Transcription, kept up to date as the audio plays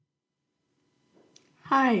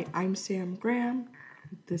Hi, I'm Sam Graham.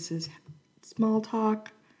 This is Small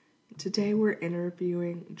Talk. Today we're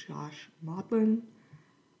interviewing Josh Maudlin.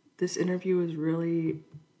 This interview is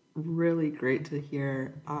really great to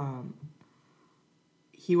hear.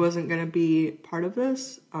 He wasn't going to be part of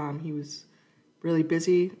this. He was really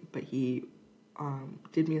busy, but he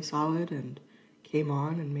did me a solid and came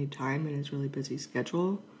on and made time in his really busy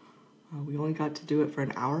schedule. We only got to do it for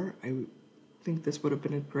an hour. I think this would have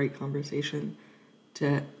been a great conversation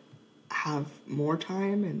to have more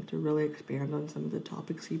time and to really expand on some of the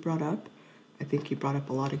topics he brought up. I think he brought up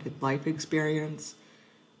a lot of good life experience.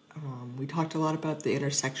 We talked a lot about the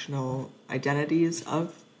intersectional identities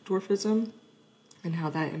of dwarfism and how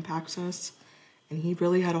that impacts us. And he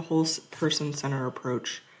really had a whole person-centered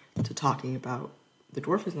approach to talking about the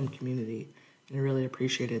dwarfism community, and I really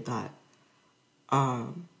appreciated that.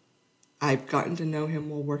 I've gotten to know him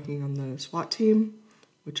while working on the SWAT team,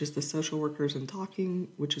 which is the Social Workers in Talking,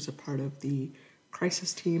 which is a part of the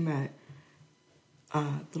crisis team at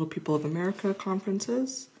Little People of America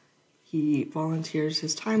conferences. He volunteers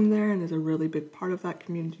his time there and is a really big part of that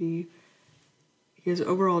community. He is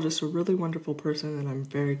overall just a really wonderful person, and I'm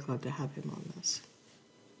very glad to have him on this.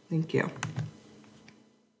 Thank you.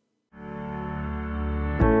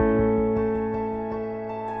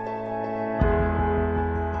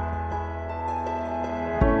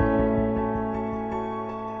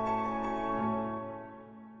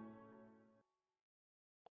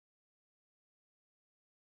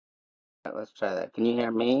 Let's try that. Can you hear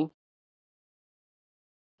me?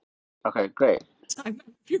 Okay, great. I'm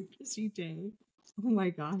your busy day. Oh my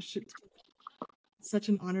gosh, it's such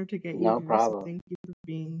an honor to get you No here. So problem. thank you for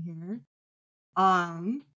being here.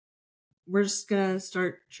 We're just gonna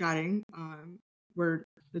start chatting.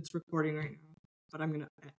 It's recording right now, but I'm gonna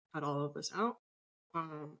cut all of this out.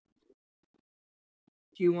 Do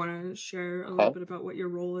you want to share a little Okay. bit about what your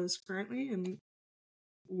role is currently and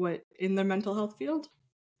what in the mental health field?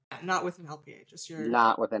 Not with an LPA, just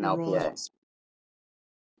Not with an your role LPA. is.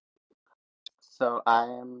 So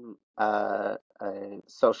I'm a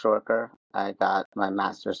social worker. I got my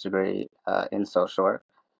master's degree in social work,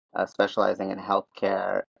 specializing in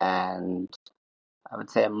healthcare and I would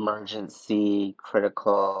say emergency,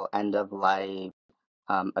 critical, end of life,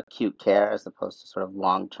 acute care as opposed to sort of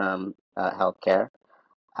long-term healthcare.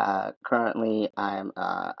 Currently, I'm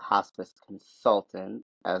a hospice consultant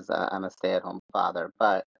as I'm a stay-at-home father,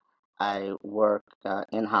 but I work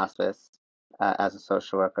in hospice as a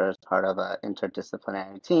social worker as part of an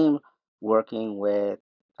interdisciplinary team working with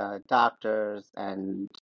doctors and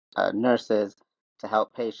nurses to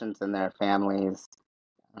help patients and their families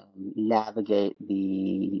navigate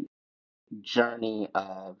the journey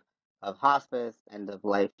of hospice, end of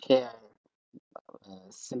life care,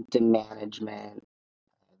 symptom management,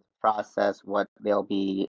 process, what they'll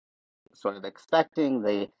be sort of expecting,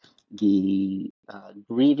 the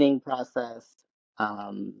grieving process.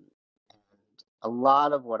 Um, and a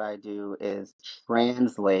lot of what I do is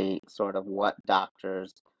translate sort of what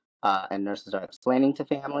doctors and nurses are explaining to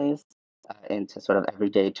families into sort of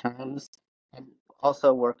everyday terms, and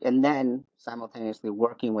also work, and then simultaneously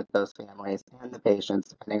working with those families and the patients,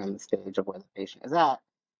 depending on the stage of where the patient is at,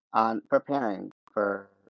 on preparing for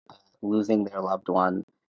losing their loved one.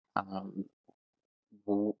 Um,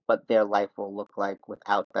 what their life will look like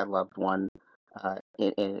without their loved one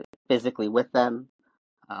physically with them,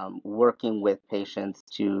 working with patients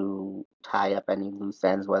to tie up any loose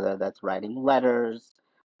ends, whether that's writing letters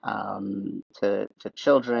to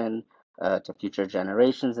children, to future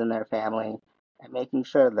generations in their family, and making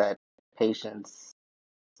sure that patients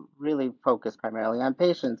really focus primarily on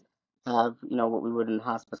patients have, what we would in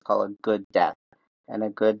hospice call a good death. And a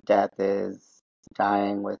good death is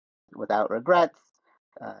dying without regrets,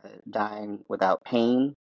 uh, dying without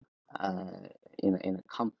pain, uh, in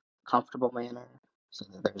a comfortable manner, so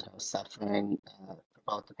that there's no suffering for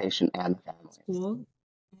both the patient and the That's families. cool.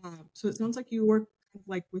 So it sounds like you work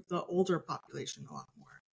like with the older population a lot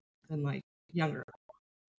more than like younger.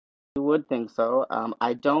 You would think so.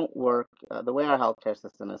 I don't work the way our healthcare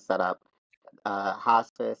system is set up.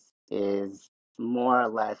 Hospice is more or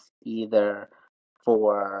less either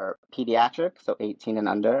for pediatrics, so 18 and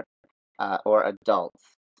under, or adults.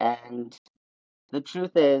 And the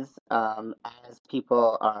truth is, as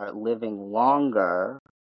people are living longer,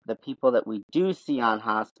 the people that we do see on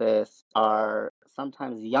hospice are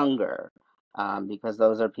sometimes younger, because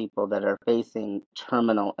those are people that are facing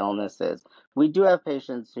terminal illnesses. We do have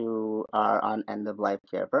patients who are on end of life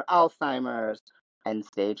care for Alzheimer's, end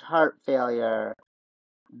stage heart failure.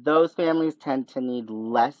 Those families tend to need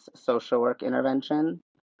less social work intervention,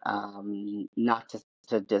 not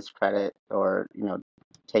to discredit or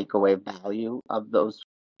take away value of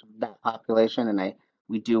that population, and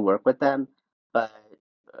we do work with them, but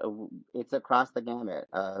it's across the gamut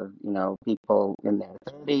of people in their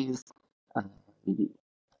 30s. Uh,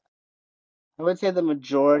 I would say the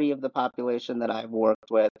majority of the population that I've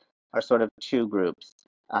worked with are sort of two groups.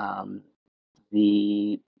 Um,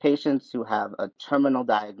 the patients who have a terminal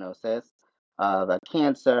diagnosis of a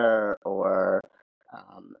cancer or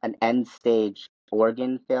an end stage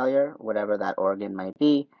organ failure, whatever that organ might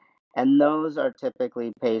be. And those are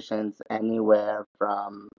typically patients anywhere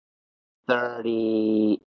from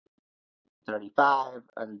 30, 35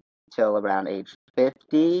 until around age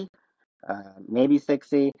 50, maybe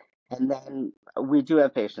 60. And then we do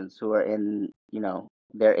have patients who are in,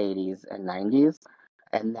 their 80s and 90s,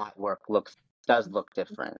 and that work does look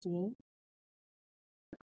different. Cool.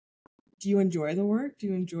 Do you enjoy the work? Do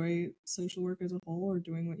you enjoy social work as a whole or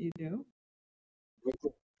doing what you do?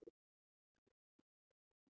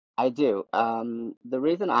 I do. The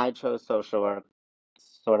reason I chose social work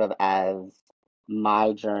sort of as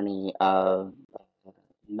my journey of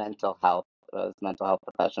mental health as mental health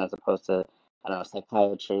profession as opposed to, I don't know,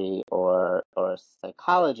 psychiatry or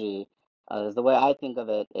psychology, is the way I think of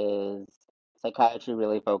it is psychiatry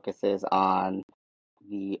really focuses on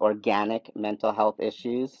the organic mental health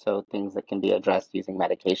issues, so things that can be addressed using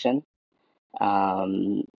medication.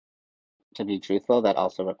 Um, to be truthful, that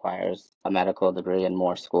also requires a medical degree and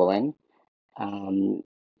more schooling. Um,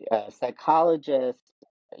 a psychologist,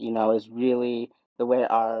 is really the way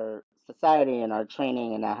our society and our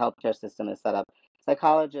training and our healthcare system is set up.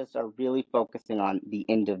 Psychologists are really focusing on the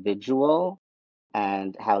individual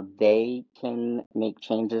and how they can make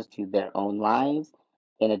changes to their own lives,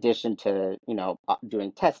 in addition to,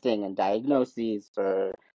 doing testing and diagnoses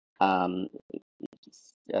for um,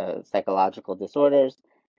 psychological disorders.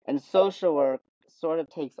 And social work sort of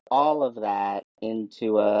takes all of that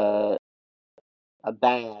into a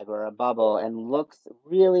bag or a bubble and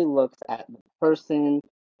really looks at the person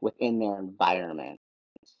within their environment.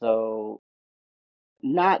 So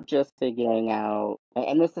not just figuring out,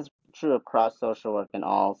 and this is true across social work and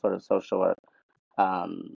all sort of social work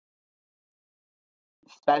um,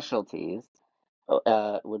 specialties,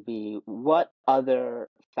 would be what other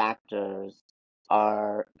factors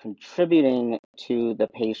are contributing to the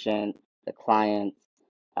patient, the client's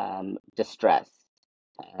distress.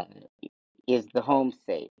 Uh, is the home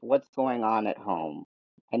safe? What's going on at home?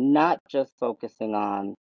 And not just focusing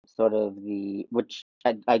on sort of which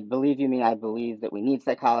I believe you mean, I believe that we need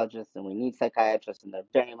psychologists and we need psychiatrists, and they're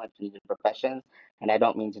very much needed professions. And I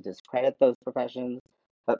don't mean to discredit those professions.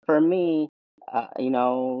 But for me,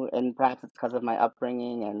 and perhaps it's because of my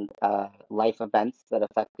upbringing and life events that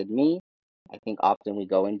affected me, I think often we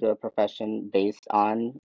go into a profession based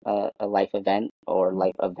on a life event or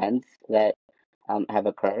life events that have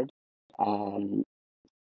occurred. Um,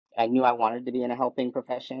 I knew I wanted to be in a helping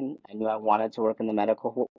profession. I knew I wanted to work in the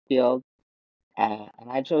medical field. And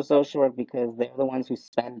I chose social work because they're the ones who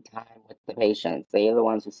spend time with the patients. They are the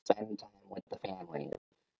ones who spend time with the families.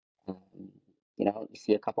 Um, you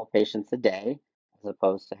see a couple patients a day, as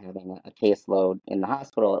opposed to having a caseload in the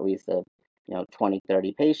hospital, at least of, 20,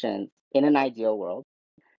 30 patients in an ideal world,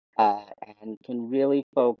 and can really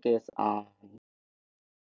focus on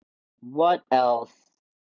what else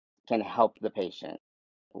can help the patient.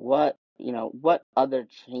 What other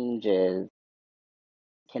changes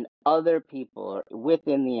can other people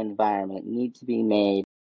within the environment need to be made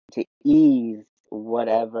to ease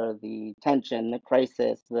whatever the tension, the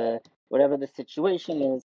crisis, whatever the situation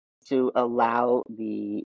is, to allow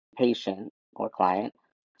the patient or client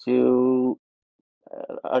to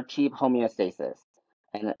achieve homeostasis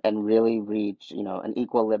and really reach, an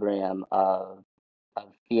equilibrium of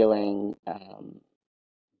feeling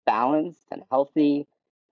balanced and healthy.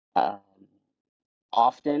 Um,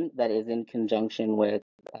 Often that is in conjunction with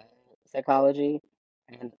uh, psychology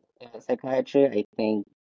and psychiatry. I think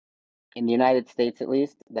in the United States, at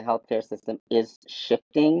least, the healthcare system is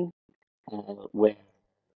shifting, where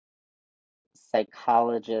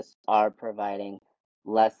psychologists are providing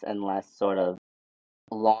less and less sort of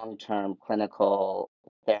long-term clinical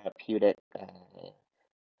therapeutic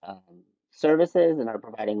um, services and are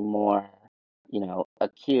providing more,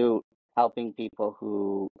 acute, helping people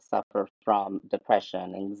who suffer from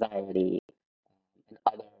depression, anxiety, and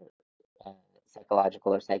other uh,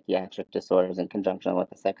 psychological or psychiatric disorders in conjunction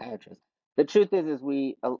with a psychiatrist. The truth is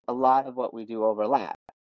a lot of what we do overlap,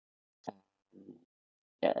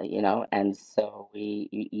 um, and so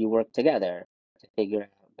you work together to figure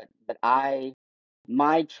out. But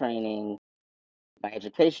my training, my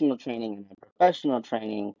educational training, and my professional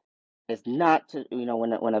training is not to,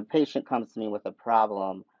 when a patient comes to me with a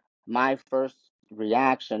problem, my first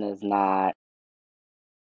reaction is not,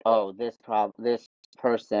 oh, this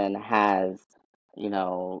person has,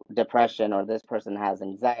 depression, or this person has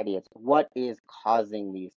anxiety. It's what is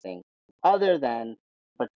causing these things, other than,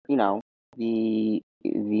 but the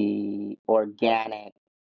organic,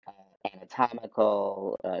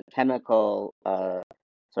 anatomical, chemical,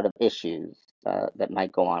 sort of issues that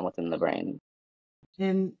might go on within the brain.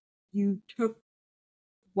 And you took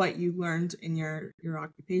what you learned in your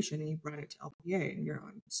occupation and you brought it to LPA, and you're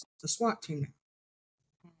on the SWAT team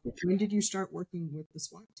now. When did you start working with the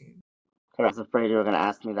SWAT team? I was afraid you were going to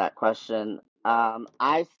ask me that question.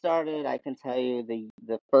 I started, I can tell you,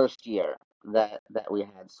 the first year that we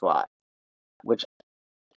had SWAT, which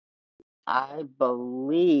I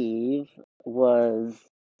believe was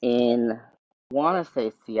in, want to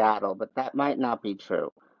say Seattle, but that might not be true.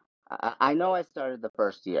 I know I started the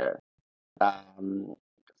first year. Um,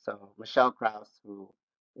 so Michelle Krause, who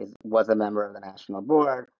was a member of the national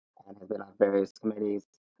board and has been on various committees,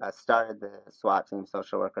 started the SWAT team,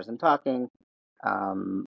 Social Workers and Talking.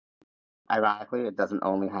 Um, Ironically, it doesn't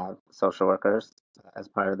only have social workers as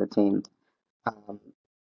part of the team. Um,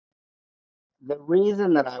 the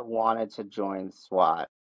reason that I wanted to join SWAT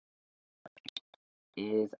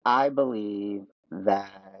is I believe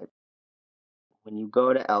that when you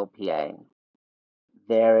go to LPA,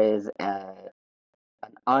 there is an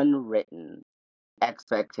unwritten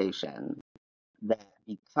expectation that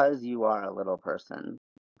because you are a little person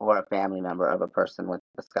or a family member of a person with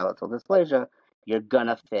a skeletal dysplasia, you're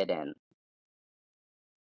gonna fit in.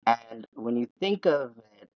 And when you think of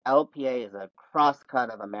it, LPA is a crosscut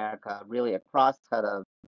of America, really a crosscut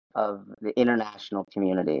of the international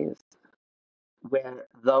communities, where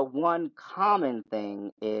the one common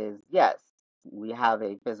thing is, yes, we have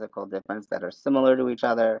a physical difference that are similar to each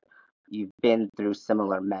other. You've been through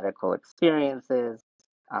similar medical experiences.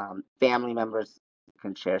 Family members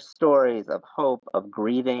can share stories of hope, of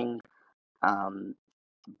grieving. Um,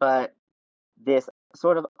 but this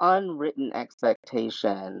sort of unwritten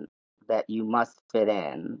expectation that you must fit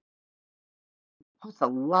in puts a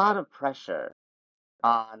lot of pressure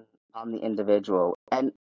on the individual,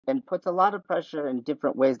 and puts a lot of pressure in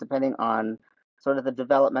different ways depending on sort of the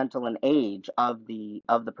developmental and age of the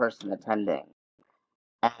person attending,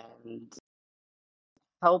 and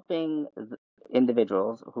helping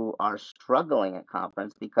individuals who are struggling at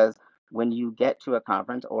conference, because when you get to a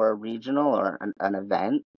conference or a regional or an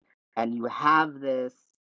event and you have this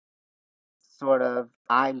sort of,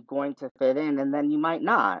 I'm going to fit in, and then you might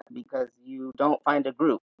not because you don't find a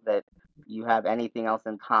group that you have anything else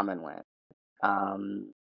in common with.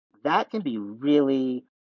 Um, that can be really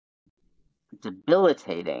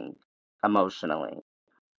debilitating emotionally,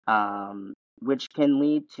 which can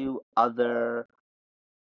lead to other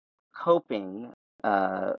coping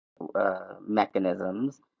uh,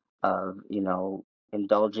 mechanisms of,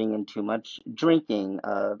 indulging in too much drinking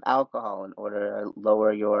of alcohol in order to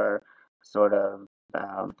lower your sort of,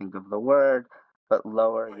 think of the word, but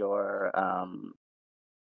lower your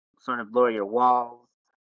walls,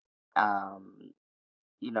 um,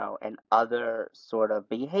 and other sort of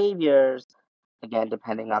behaviors. Again,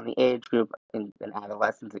 depending on the age group, in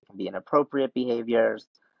adolescence, it can be inappropriate behaviors.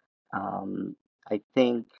 Um, I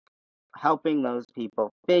think helping those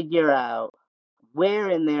people figure out where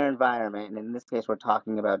in their environment, and in this case, we're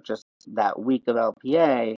talking about just that week of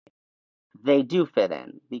LPA, they do fit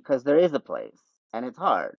in, because there is a place, and it's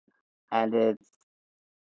hard. And it's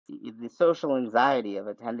the social anxiety of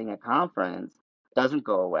attending a conference doesn't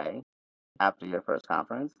go away after your first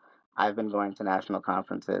conference. I've been going to national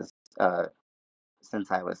conferences uh,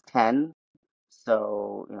 since I was 10,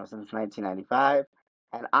 so, since 1995.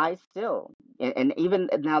 And I still, and even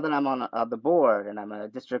now that I'm on the board and I'm a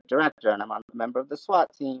district director and I'm a member of the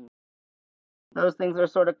SWAT team, those things are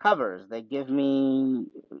sort of covers. They give me,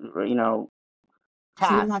 So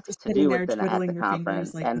you're not tasks just to sitting do there at twiddling the your fingers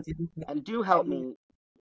conference, like you and did with do help Eddie. me.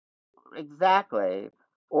 Exactly.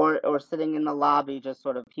 Or sitting in the lobby just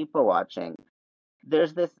sort of people watching.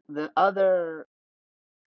 There's the other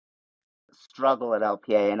struggle at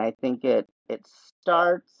LPA, and I think it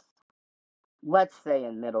starts, let's say,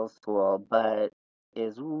 in middle school, but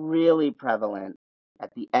is really prevalent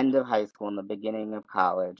at the end of high school and the beginning of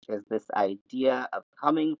college, is this idea of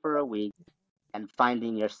coming for a week and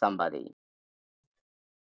finding your somebody.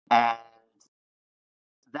 And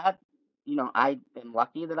that, I am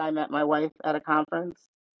lucky that I met my wife at a conference.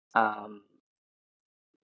 Um,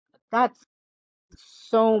 that's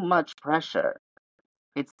so much pressure.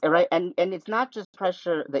 It's right, and it's not just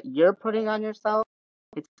pressure that you're putting on yourself.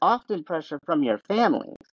 It's often pressure from your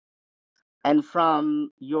family. and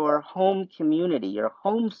from your home community, your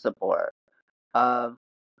home support of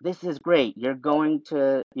this is great. You're going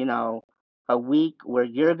to, a week where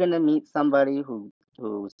you're going to meet somebody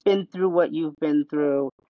who's been through what you've been through,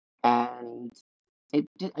 and I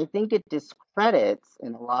think it discredits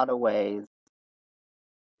in a lot of ways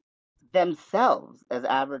themselves as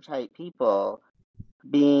average height people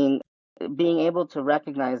being being able to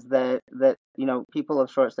recognize that people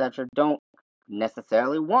of short stature don't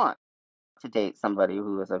necessarily want to date somebody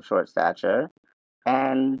who is of short stature,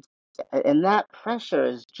 and that pressure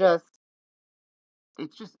is just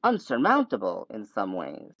it's just unsurmountable in some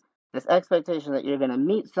ways. This expectation that you're going to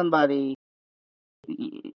meet somebody,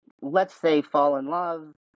 let's say fall in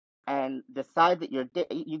love, and decide that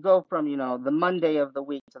you go from the Monday of the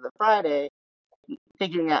week to the Friday,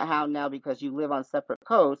 figuring out how now, because you live on separate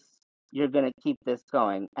coasts, you're going to keep this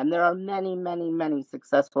going. And there are many, many, many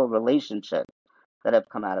successful relationships that have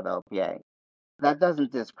come out of LPA. That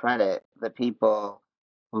doesn't discredit the people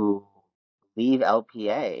who leave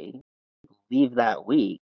LPA, leave that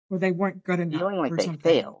week, Or they weren't good enough feeling like or they something.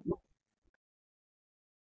 failed.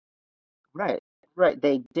 Right, right.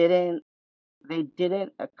 They didn't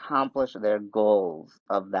accomplish their goals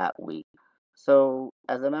of that week. So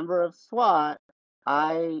as a member of SWAT,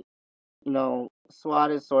 I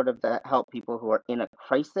SWAT is sort of to help people who are in a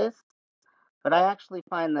crisis, but I actually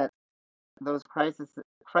find that those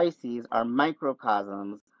crises are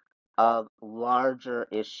microcosms of larger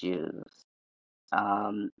issues,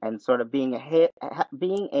 and sort of being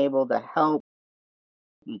able to help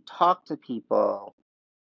and talk to people,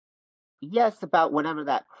 yes, about whatever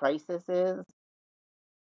that crisis is,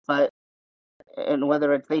 but and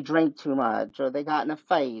whether it's they drank too much or they got in a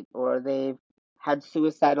fight or they've had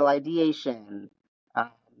suicidal ideation, um,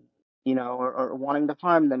 or wanting to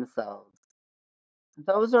harm themselves.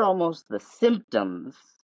 Those are almost the symptoms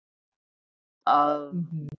of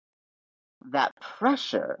Mm-hmm. that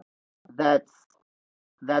pressure that's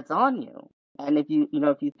that's on you. And if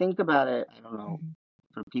you think about it, I don't know, Mm-hmm.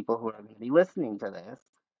 for people who are going to be listening to this,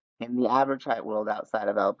 in the average height world outside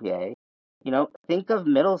of LPA, think of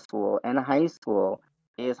middle school and high school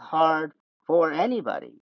is hard for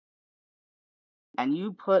anybody. And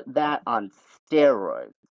you put that on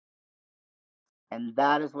steroids. And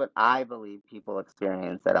that is what I believe people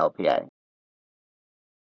experience at LPA.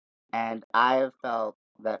 And I have felt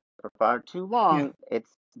that for far too Yeah. long,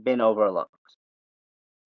 it's been overlooked.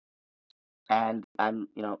 And I'm,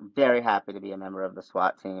 very happy to be a member of the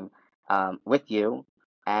SWAT team, with you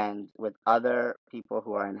and with other people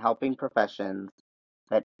who are in helping professions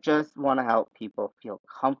that just want to help people feel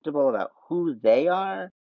comfortable about who they are,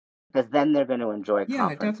 because then they're going to enjoy Yeah,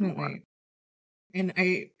 conference more. definitely. And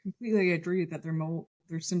I completely agree that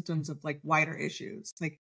they're symptoms of like wider issues.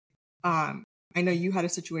 Like, I know you had a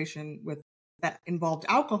situation with that involved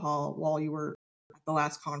alcohol while you were at the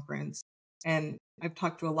last conference, and I've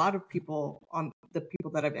talked to a lot of people on the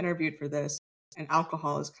people that I've interviewed for this, and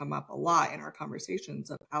alcohol has come up a lot in our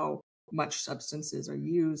conversations of how much substances are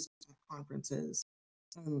used at conferences,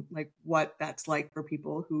 and like what that's like for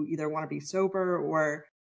people who either want to be sober or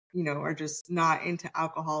are just not into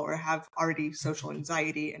alcohol or have already social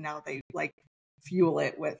anxiety and now they like fuel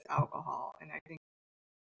it with alcohol. And I think,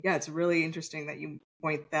 yeah, it's really interesting that you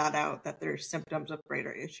point that out, that there's symptoms of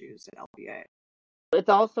greater issues in LPA. It's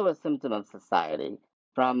also a symptom of society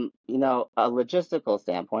from, a logistical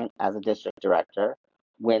standpoint. As a district director,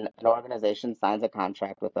 when an organization signs a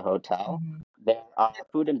contract with a hotel, Mm-hmm. there are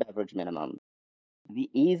food and beverage minimums. The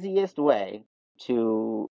easiest way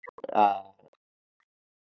to uh,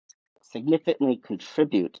 significantly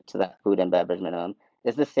contribute to that food and beverage minimum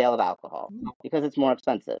is the sale of alcohol because it's more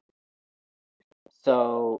expensive.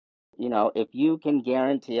 So, if you can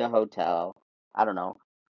guarantee a hotel, I don't know,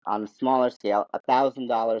 on a smaller scale,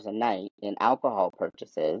 $1,000 a night in alcohol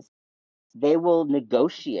purchases, they will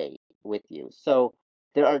negotiate with you. So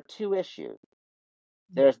there are two issues.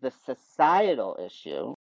 There's the societal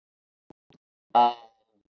issue of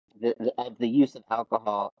the use of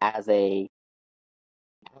alcohol as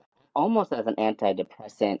almost as an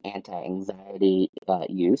antidepressant, anti-anxiety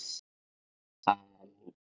use. Um,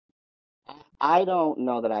 I don't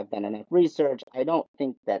know that I've done enough research. I don't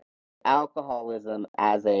think that alcoholism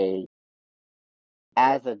as a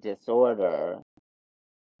disorder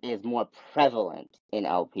is more prevalent in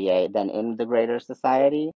LPA than in the greater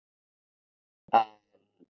society. I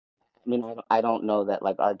mean, I don't know that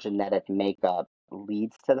like our genetic makeup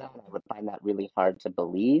leads to that. I would find that really hard to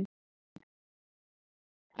believe.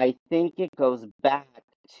 I think it goes back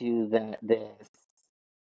to this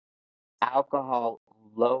alcohol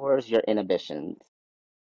lowers your inhibitions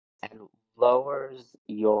and lowers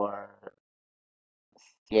your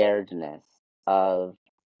scaredness of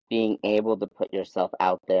being able to put yourself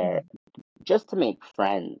out there just to make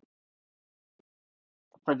friends.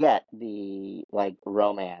 Forget the like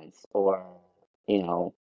romance or, you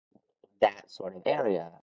know, that sort of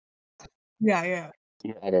area. Yeah, yeah.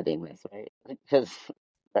 You're editing this, right? Because,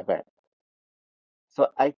 okay. So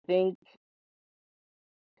I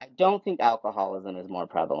don't think alcoholism is more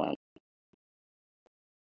prevalent.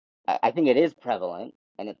 I think it is prevalent,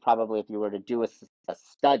 and it probably, if you were to do a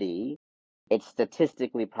study, it's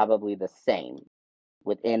statistically probably the same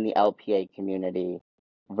within the LPA community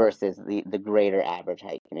versus the greater average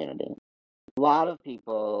height community. A lot of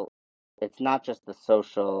people, it's not just the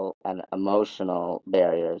social and emotional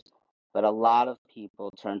barriers, but a lot of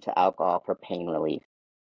people turn to alcohol for pain relief,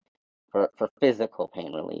 for physical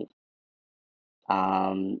pain relief.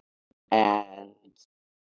 And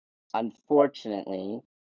unfortunately,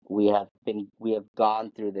 we have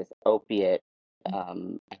gone through this opiate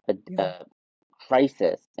Yeah.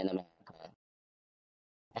 crisis in America,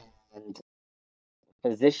 and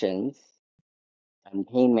physicians and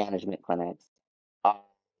pain management clinics are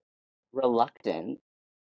reluctant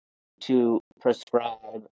to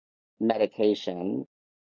prescribe medication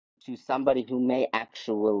to somebody who may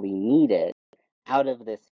actually need it out of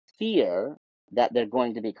this fear that they're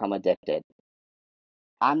going to become addicted.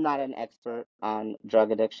 I'm not an expert on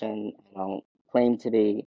drug addiction. I don't claim to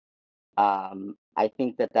be. I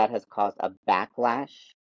think that has caused a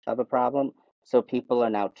backlash of a problem. So people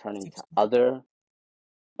are now turning to other,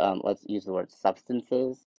 let's use the word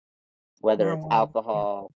substances, whether it's Marijuana. Yeah.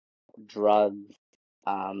 alcohol, drugs.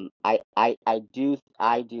 I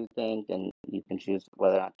do think, and you can choose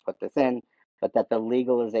whether or not to put this in, but that the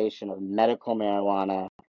legalization of medical marijuana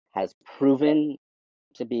has proven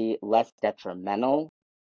to be less detrimental.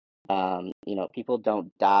 People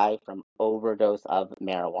don't die from overdose of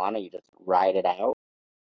marijuana. You just ride it out.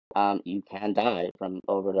 You can die from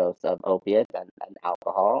overdose of opiates and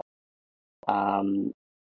alcohol. Um,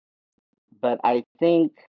 but I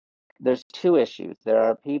think there's two issues. There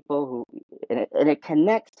are people who, and it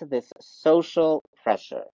connects to this social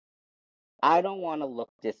pressure. I don't want to look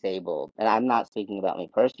disabled, and I'm not speaking about me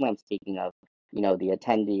personally. I'm speaking of, the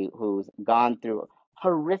attendee who's gone through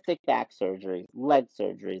horrific back surgeries, leg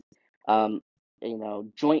surgeries, um,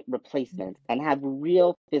 joint replacements, and have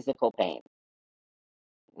real physical pain.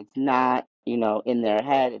 It's not, in their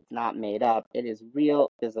head. It's not made up. It is real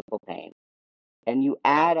physical pain. And you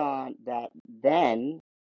add on that then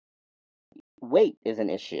weight is an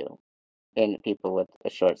issue in people with a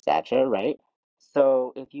short stature, right?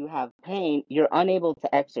 So if you have pain, you're unable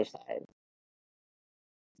to exercise.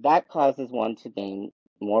 That causes one to gain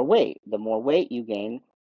more weight. The more weight you gain,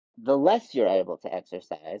 the less you're able to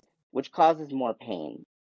exercise, which causes more pain.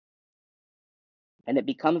 And it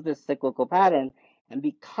becomes this cyclical pattern. And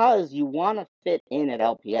because you want to fit in at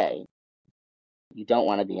LPA, you don't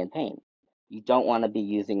want to be in pain. You don't want to be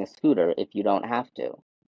using a scooter if you don't have to,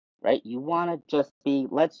 right? You want to just be,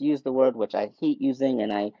 let's use the word which I hate using,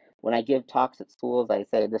 and when I give talks at schools, I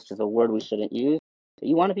say this is a word we shouldn't use. But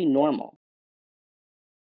you want to be normal.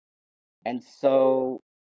 And so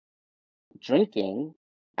drinking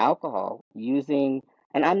alcohol, and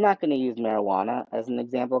I'm not going to use marijuana as an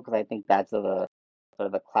example because I think that's of a sort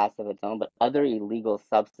of a class of its own, but other illegal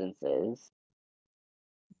substances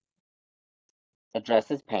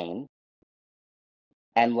addresses pain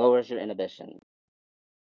and lowers your inhibition.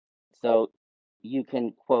 So you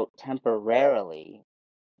can, quote, temporarily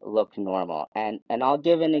look normal. And I'll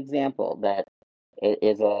give an example that it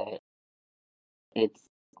is it's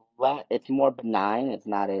it's more benign. It's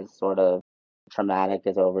not as sort of traumatic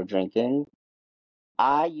as over drinking.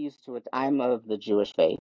 I'm of the Jewish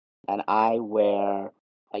faith, and I wear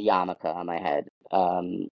a yarmulke on my head,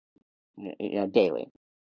 daily.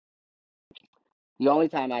 The only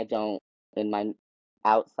time I don't, in my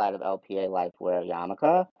outside of LPA life, wear a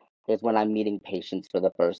yarmulke is when I'm meeting patients for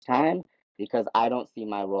the first time, because I don't see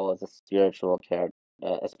my role as a spiritual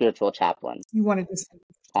chaplain, You wanted to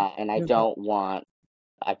and I don't want.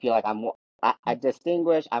 I feel like I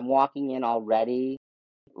distinguish. I'm walking in already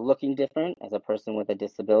looking different as a person with a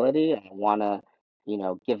disability. I want to,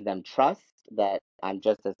 give them trust that I'm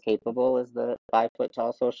just as capable as the 5 foot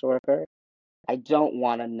tall social worker. I don't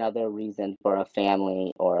want another reason for a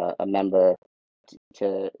family or a member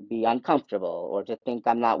to be uncomfortable or to think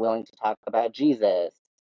I'm not willing to talk about Jesus,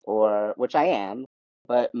 or which I am,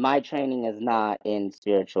 but my training is not in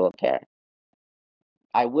spiritual care.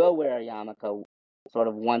 I will wear a yarmulke sort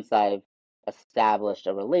of once I've established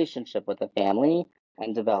a relationship with the family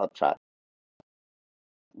and developed trust.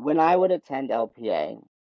 When I would attend LPA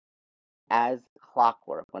as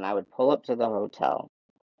clockwork, when I would pull up to the hotel,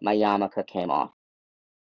 my yarmulke came off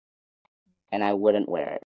and I wouldn't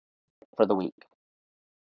wear it for the week.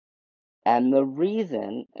 And the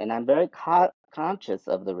reason, and I'm very conscious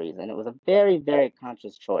of the reason, it was a very, very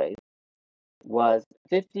conscious choice, was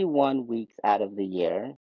 51 weeks out of the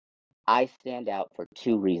year, I stand out for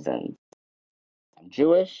two reasons. I'm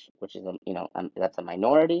Jewish, which is, that's a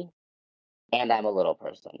minority, and I'm a little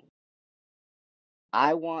person.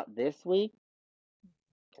 I want this week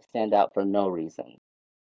to stand out for no reason.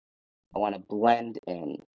 I want to blend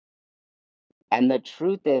in. And the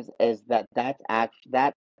truth is that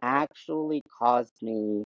that actually caused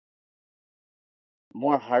me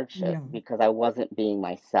more hardship Yeah. because I wasn't being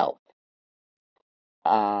myself.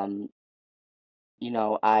 Um, you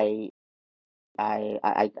know, I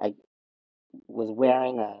was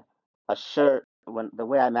wearing a shirt when the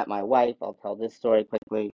way I met my wife. I'll tell this story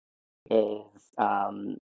quickly. Is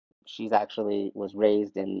she's actually was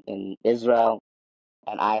raised in Israel,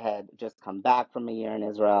 and I had just come back from a year in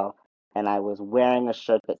Israel, and I was wearing a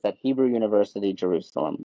shirt that said Hebrew University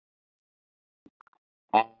Jerusalem,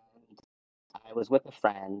 and I was with a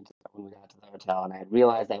friend when we got to the hotel, and I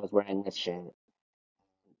realized I was wearing this shirt.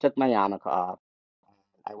 Took my yarmulke off.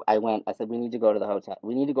 I went. I said, "We need to go to the hotel.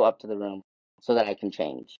 We need to go up to the room so that I can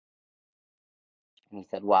change." And he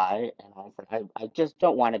said, "Why?" And I said, "I just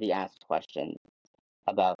don't want to be asked questions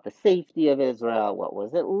about the safety of Israel. What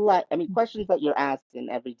was it like? I mean, questions that you're asked in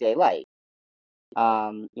everyday life.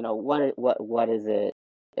 What is it?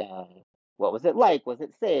 Uh, what was it like? Was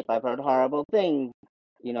it safe? I've heard horrible things.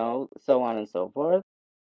 So on and so forth.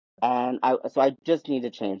 And I just need to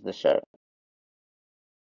change the shirt."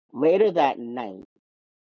 Later that night,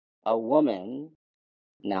 a woman,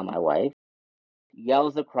 now my wife,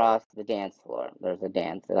 yells across the dance floor. There's a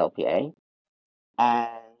dance at LPA,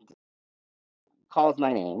 and calls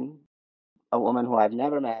my name. A woman who I've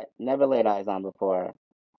never met, never laid eyes on before,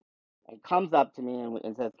 and comes up to me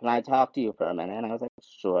and says, "Can I talk to you for a minute?" And I was like,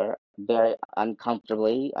 "Sure." Very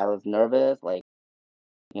uncomfortably. I was nervous, like,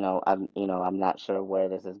 I'm not sure where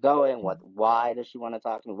this is going. Why does she want to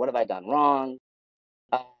talk to me? What have I done wrong?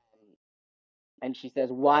 Um, and she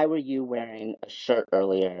says, "Why were you wearing a shirt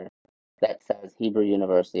earlier that says Hebrew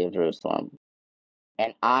University of Jerusalem?"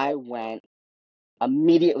 And I went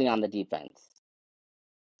immediately on the defense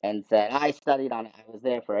and said, "I studied on it. I was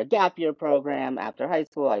there for a gap year program after high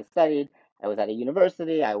school. I studied. I was at a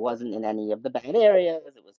university. I wasn't in any of the bad areas.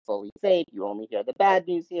 It was fully safe. You only hear the bad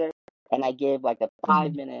news here." And I gave like a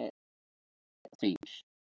 5-minute speech.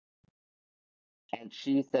 And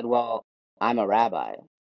she said, "Well, I'm a rabbi."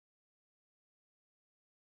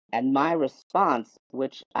 And my response,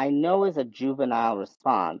 which I know is a juvenile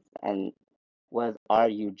response, and was, "Are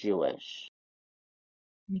you Jewish?"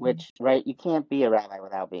 Which, right, you can't be a rabbi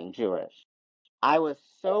without being Jewish. I was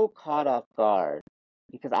so caught off guard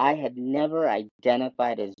because I had never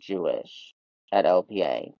identified as Jewish at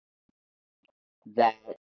LPA that,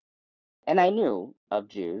 and I knew of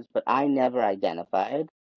Jews, but I never identified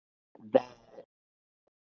that.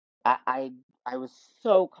 I, I, I was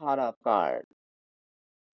so caught off guard.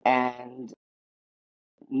 And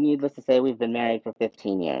needless to say, we've been married for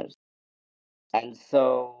 15 years. And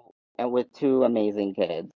with two amazing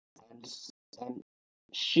kids. And, and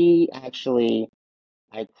she actually,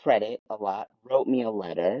 I credit a lot, wrote me a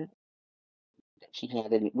letter that she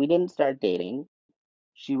handed me. We didn't start dating.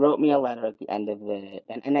 She wrote me a letter at the end of it.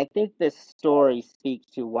 And I think this story speaks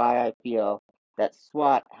to why I feel that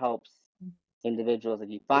SWAT helps individuals. If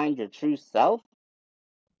you find your true self,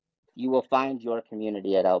 you will find your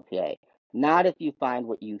community at LPA. Not if you find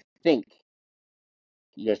what you think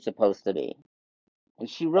you're supposed to be. And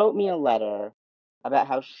she wrote me a letter about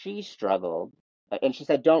how she struggled. And she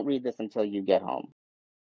said, "Don't read this until you get home."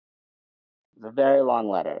 It's a very long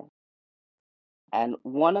letter. And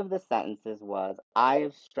one of the sentences was, "I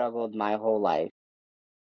have struggled my whole life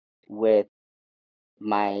with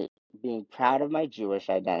my being proud of my Jewish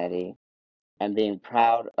identity and being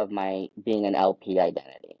proud of my being an LP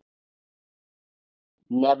identity.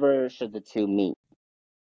 Never should the two meet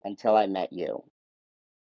until I met you.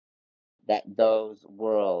 That those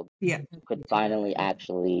worlds Yeah. could finally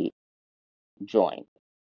actually join,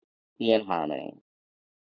 be in harmony."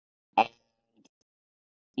 And,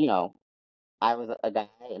 you know, I was a guy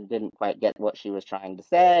and didn't quite get what she was trying to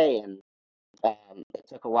say. And it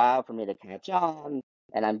took a while for me to catch on.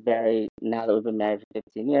 And now that we've been married for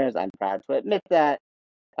 15 years, I'm proud to admit that.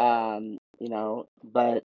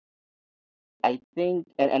 But I think,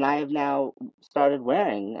 and I have now started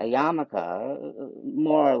wearing a yarmulke,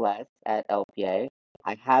 more or less, at LPA.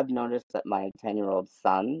 I have noticed that my 10-year-old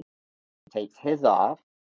son takes his off,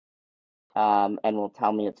 and will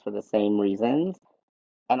tell me it's for the same reasons.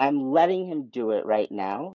 And I'm letting him do it right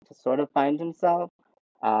now to sort of find himself.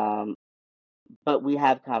 Um, but we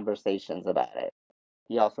have conversations about it.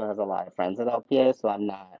 He also has a lot of friends at LPA, so I'm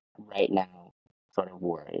not right now sort of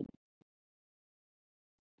worried.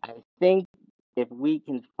 I think if we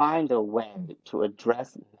can find a way to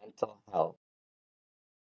address mental health,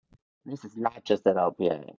 this is not just at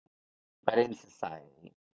LPA, but in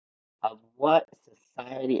society, of what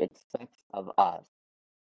society expects of us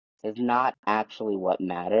is not actually what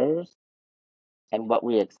matters, and what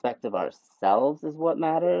we expect of ourselves is what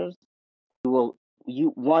matters.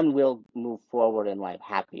 One will move forward in life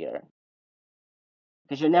happier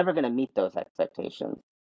because you're never going to meet those expectations.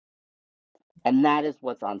 And that is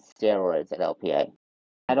what's on steroids at LPA.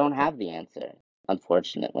 I don't have the answer,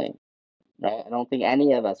 unfortunately. Right? I don't think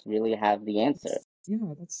any of us really have the answer. That's a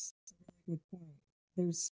really good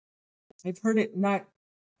point.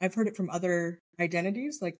 I've heard it from other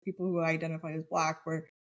identities, like people who identify as Black, or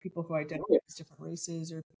people who identify as different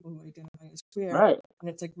races, or people who identify as queer. Right. And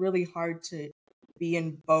it's like really hard to be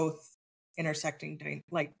in both intersecting,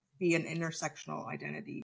 like be an intersectional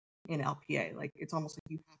identity in LPA. Like it's almost like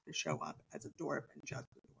you have to show up as a dwarf and just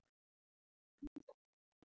a dwarf.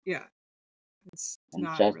 Yeah. It's And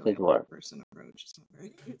not just really a a white dwarf. person approach.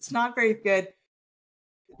 It's not very good.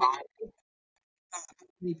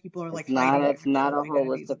 Many people are like hiding It's not a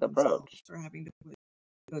identities of holistic themselves approach. or having to put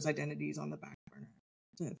those identities on the back burner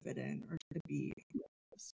to fit in or to be.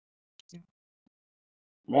 Yeah.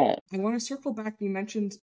 Right. I want to circle back. You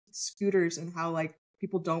mentioned scooters and how like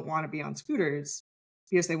people don't want to be on scooters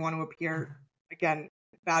because they want to appear, again,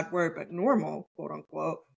 bad word, but normal, quote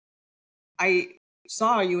unquote. I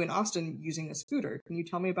saw you in Austin using a scooter. Can you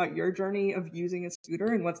tell me about your journey of using a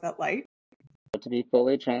scooter and what's that like? But to be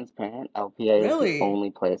fully transparent, LPA is the Really?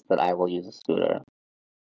 only place that I will use a scooter.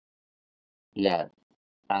 Yes.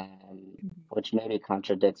 Which maybe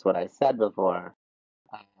contradicts what I said before.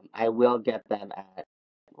 I will get them at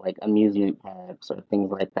like amusement parks or things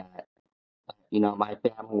like that. My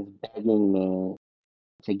family's begging me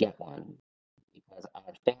to get one because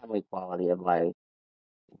our family quality of life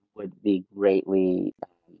would be greatly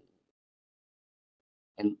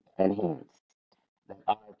enhanced. That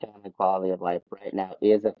our family quality of life right now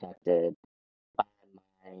is affected by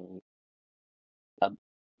my, I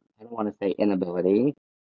don't want to say inability,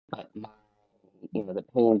 but the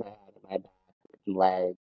pains I have in my back and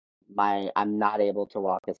leg. I'm not able to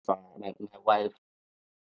walk as far. My wife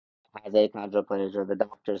has achondroplasia. The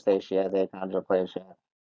doctors say she has achondroplasia.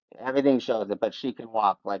 Everything shows it, but she can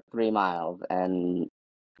walk like 3 miles and,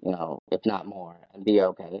 if not more, and be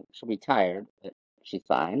okay. She'll be tired, but she's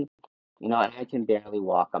fine. And I can barely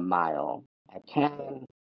walk a mile. I can,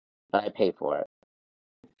 but I pay for it.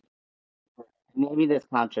 Maybe this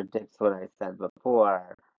contradicts what I said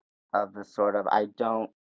before of the sort of, I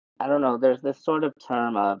don't know, there's this sort of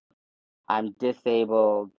term of I'm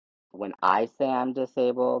disabled when I say I'm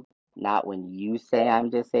disabled, not when you say I'm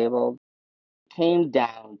disabled. Came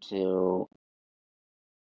down to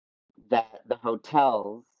that the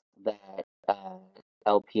hotels that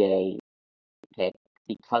LPA picked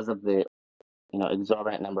because of the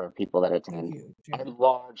exorbitant number of people that attend are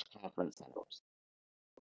large conference centers,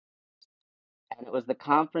 and it was the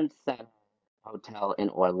conference center hotel in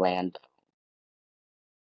Orlando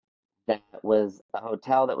that was a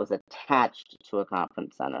hotel that was attached to a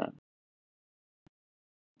conference center.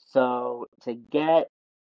 So to get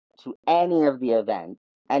to any of the events,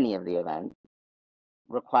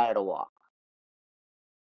 required a walk.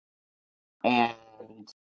 And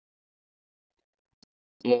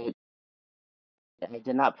I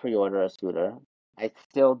did not pre-order a scooter. I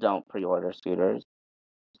still don't pre-order scooters.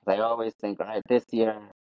 I always think, all right, this year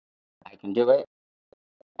I can do it.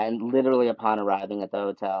 And literally upon arriving at the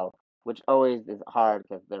hotel, which always is hard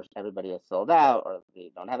because everybody is sold out or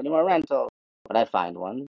they don't have any more rentals, but I find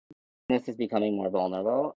one. This is becoming more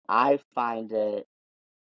vulnerable. I find it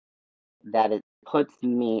that it puts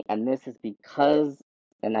me, and this is because,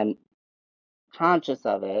 and I'm conscious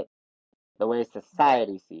of it, the way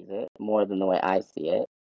society sees it more than the way I see it.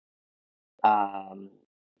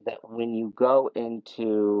 That when you go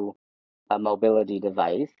into a mobility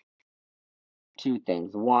device, two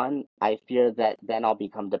things. One, I fear that then I'll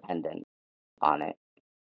become dependent on it.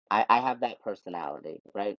 I have that personality,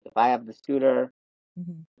 right? If I have the scooter,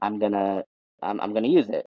 I'm gonna I'm gonna use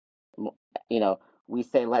it. You know, we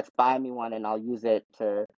say let's buy me one, and I'll use it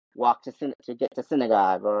to walk to get to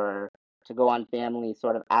synagogue or to go on family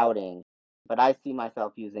sort of outing. But I see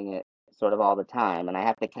myself using it sort of all the time, and I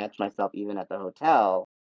have to catch myself even at the hotel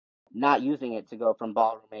not using it to go from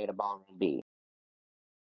ballroom A to ballroom B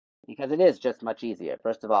because it is just much easier.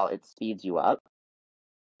 First of all, it speeds you up.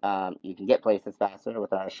 You can get places faster.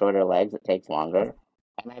 With our shorter legs, it takes longer.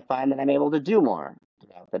 And I find that I'm able to do more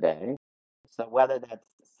throughout the day. So whether that's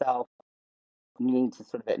self needing to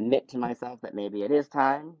sort of admit to myself that maybe it is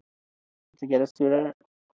time to get a scooter,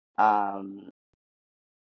 um,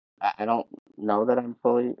 I don't know that I'm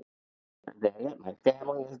fully there yet. My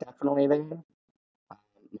family is definitely there.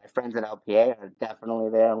 My friends at LPA are definitely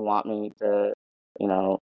there and want me to, you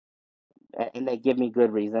know, and they give me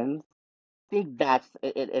good reasons. I think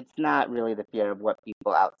it's not really the fear of what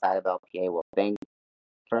people outside of LPA will think.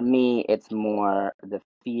 For me, it's more the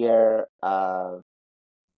fear of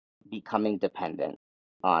becoming dependent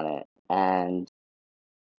on it. And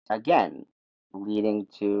again, leading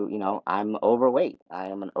to, I'm overweight. I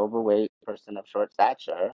am an overweight person of short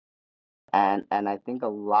stature. And I think a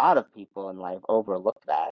lot of people in life overlook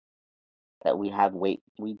that we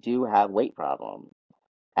do have weight problems.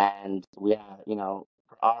 And we have,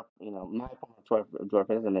 for our, my form of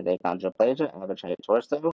dwarfism is achondroplasia. I have a tight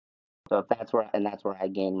torso. So if that's where I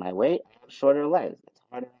gain my weight, I have shorter legs. It's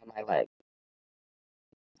harder on my legs.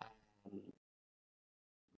 Um,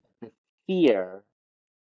 the fear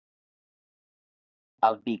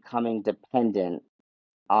of becoming dependent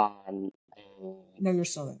on No, you're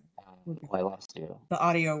still there. oh, I lost you. The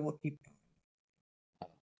audio will keep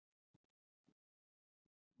going.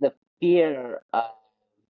 The fear of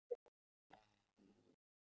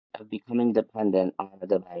becoming dependent on a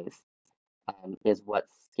device is what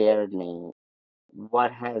scared me.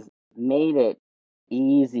 What has made it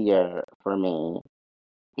easier for me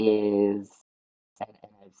is, and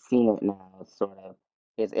I've seen it now, sort of,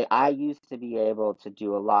 I used to be able to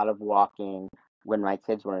do a lot of walking when my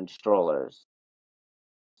kids were in strollers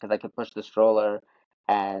because I could push the stroller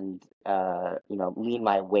and lean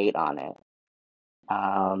my weight on it.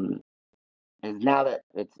 Is now that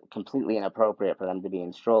it's completely inappropriate for them to be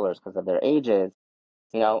in strollers because of their ages,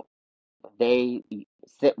 you know, they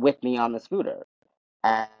sit with me on the scooter.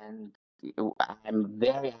 And I'm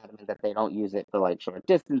very adamant that they don't use it for like short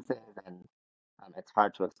distances. And it's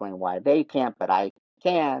hard to explain why they can't, but I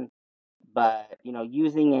can. But,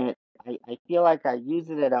 using it, I feel like I use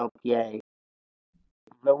it at LPA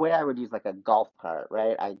the way I would use like a golf cart,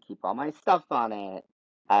 right? I keep all my stuff on it.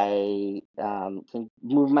 I can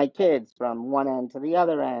move my kids from one end to the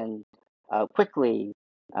other end quickly.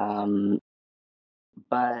 Um,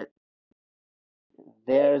 but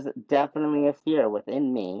there's definitely a fear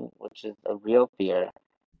within me, which is a real fear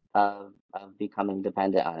of becoming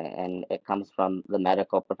dependent on it. And it comes from the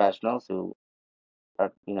medical professionals who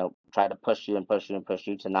are, try to push you and push you and push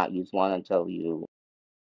you to not use one until you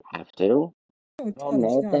have to. Oh, it I don't does.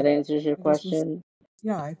 know if Yeah. that answers your This was. question.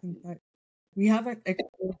 Yeah, I think that we haven't.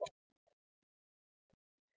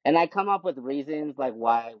 And I come up with reasons like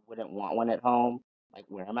why I wouldn't want one at home. Like,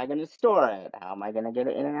 where am I going to store it? How am I going to get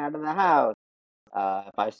it in and out of the house?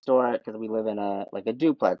 If I store it, because we live in a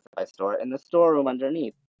duplex, if I store it in the storeroom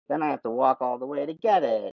underneath, then I have to walk all the way to get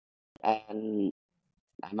it. And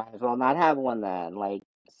I might as well not have one then. Like,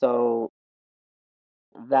 so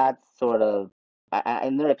that's sort of,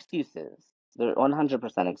 and they're excuses. They're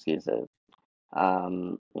 100% excuses.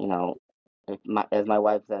 You know, as my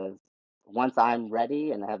wife says, once I'm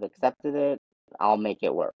ready and have accepted it, I'll make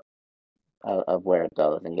it work of where it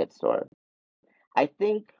goes and gets stored. I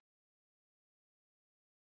think,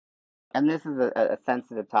 and this is a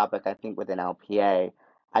sensitive topic, I think, within LPA,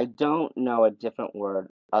 I don't know a different word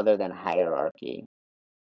other than hierarchy.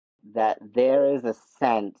 That there is a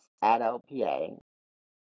sense at LPA,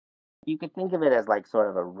 you could think of it as like sort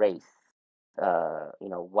of a race,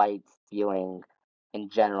 whites feeling in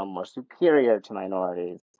general more superior to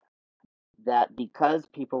minorities, that because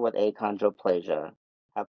people with achondroplasia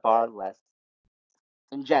have far less,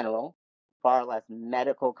 in general, far less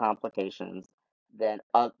medical complications than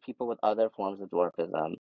people with other forms of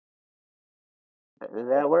dwarfism,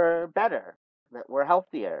 that we're better, that we're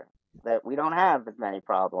healthier, that we don't have as many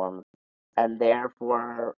problems, and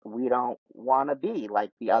therefore we don't want to be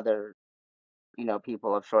like the other,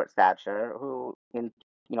 people of short stature who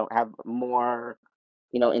have more,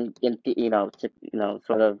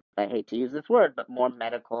 sort of, I hate to use this word, but more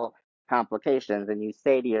medical complications. And you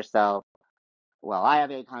say to yourself, well, I have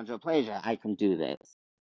achondroplasia, I can do this.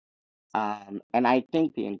 And I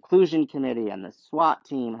think the inclusion committee and the SWAT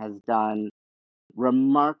team has done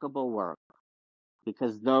remarkable work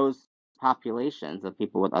because those populations of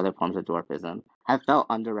people with other forms of dwarfism have felt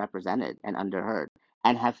underrepresented and underheard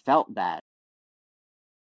and have felt that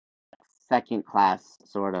second class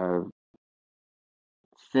sort of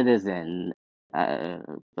citizen, the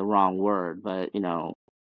wrong word, but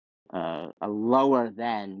a lower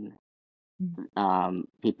than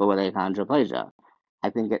people with achondroplasia. I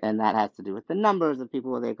think, and that has to do with the numbers of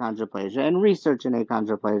people with achondroplasia and research in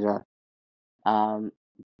achondroplasia. Um,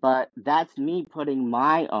 but that's me putting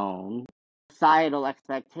my own societal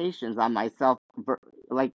expectations on myself.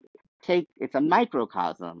 Like, it's a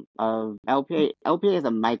microcosm of LPA. LPA is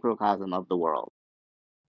a microcosm of the world.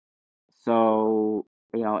 So,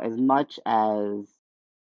 as much as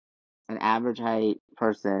an average height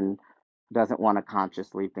person doesn't want to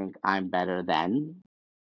consciously think I'm better than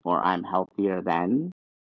or I'm healthier than,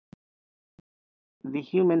 the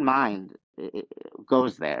human mind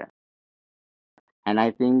goes there. And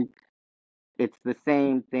I think it's the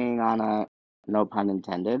same thing on a, no pun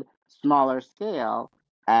intended, smaller scale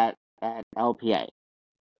at LPA.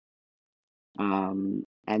 And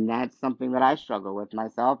that's something that I struggle with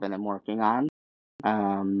myself and am working on.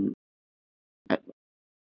 Um,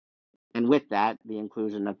 and with that, the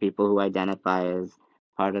inclusion of people who identify as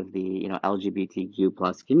part of the LGBTQ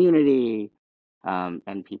plus community,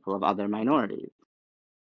 and people of other minorities.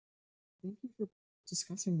 Thank you for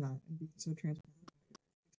discussing that and being so transparent about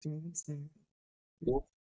your experience there.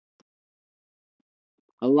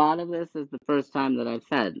 A lot of this is the first time that I've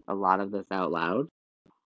said a lot of this out loud.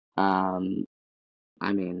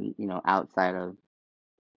 I mean, outside of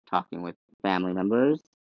talking with family members,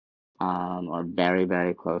 or very,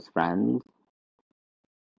 very close friends.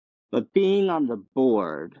 But being on the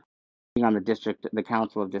board, being on the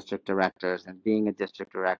council of district directors, and being a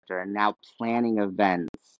district director and now planning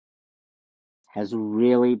events has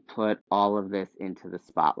really put all of this into the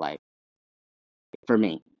spotlight for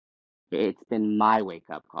me. It's been my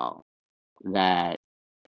wake-up call that,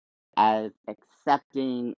 as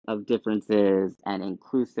accepting of differences and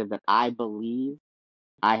inclusive that I believe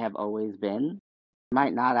I have always been,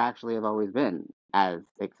 might not actually have always been as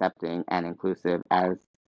accepting and inclusive as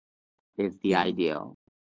is the ideal.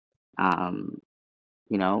 And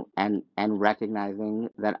recognizing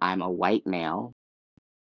that I'm a white male,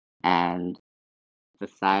 and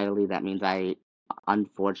societally that means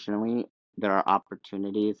unfortunately, there are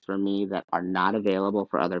opportunities for me that are not available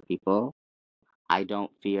for other people. I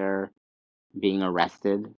don't fear being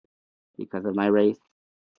arrested because of my race.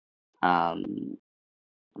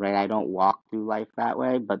 Right? I don't walk through life that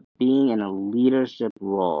way, but being in a leadership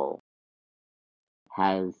role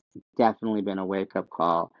has definitely been a wake-up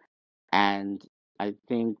call. And I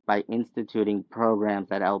think by instituting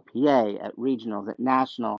programs at LPA, at regionals, at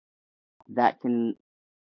national, that can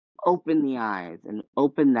open the eyes and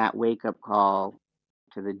open that wake-up call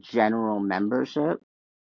to the general membership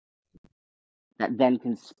that then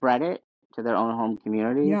can spread it to their own home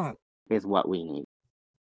communities, Yeah. is what we need.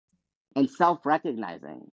 And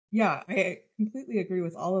self-recognizing. Yeah, I completely agree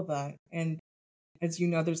with all of that. And as you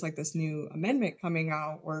know, there's like this new amendment coming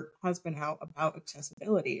out or has been out about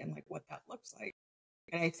accessibility and like what that looks like.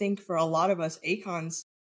 And I think for a lot of us ACONs,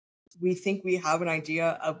 we think we have an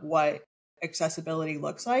idea of what accessibility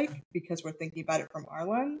looks like because we're thinking about it from our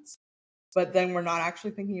lens, but then we're not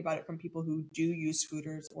actually thinking about it from people who do use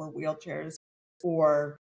scooters or wheelchairs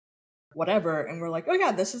or whatever. And we're like, oh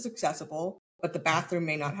yeah, this is accessible, but the bathroom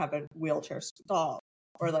may not have a wheelchair stall.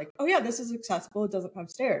 Or like, oh yeah, this is accessible, it doesn't have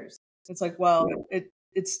stairs. It's like, well,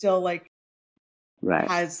 it's still like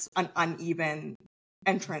has an uneven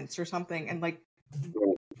entrance or something. And like,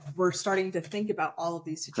 we're starting to think about all of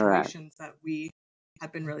these situations that we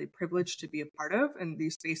have been really privileged to be a part of, and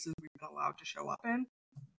these spaces we've been allowed to show up in,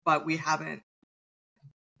 but we haven't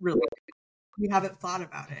thought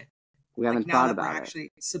about it. We haven't now thought that about we're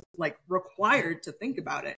actually like required to think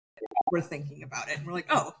about it, we're thinking about it, and we're like,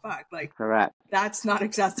 oh fuck, like that's not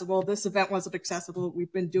accessible. This event wasn't accessible.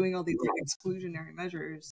 We've been doing all these like exclusionary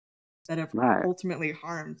measures that have ultimately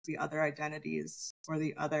harmed the other identities or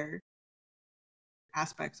the other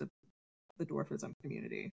aspects of the dwarfism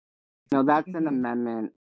community. No, that's an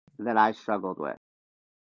amendment that I struggled with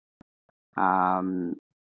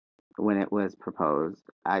when it was proposed.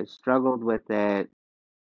 I struggled with it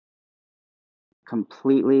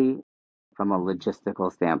completely from a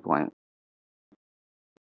logistical standpoint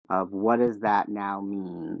of what does that now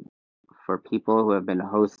mean for people who have been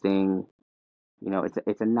hosting.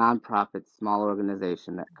 It's a nonprofit, small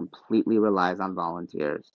organization that completely relies on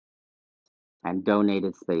volunteers and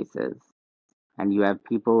donated spaces. And you have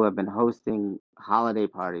people who have been hosting holiday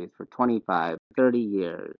parties for 25, 30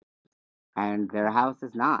 years, and their house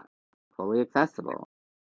is not fully accessible.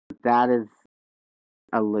 That is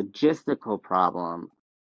a logistical problem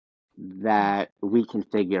that we can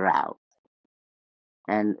figure out.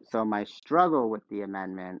 And so my struggle with the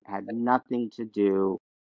amendment had nothing to do,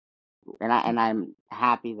 and I'm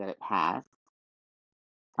happy that it passed,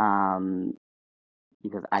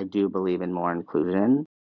 because I do believe in more inclusion.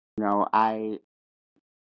 I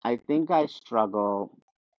I think I struggle,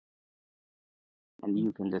 and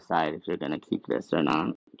you can decide if you're going to keep this or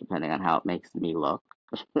not, depending on how it makes me look.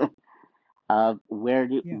 Of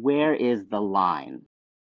Yeah. where is the line,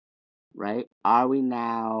 right? Are we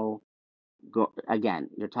now again?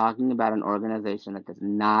 You're talking about an organization that does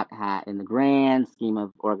not have, in the grand scheme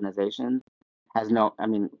of organizations, has no. I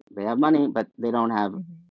mean, they have money, but they don't have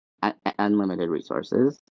unlimited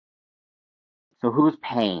resources. So who's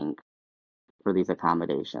paying for these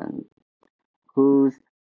accommodations? Who's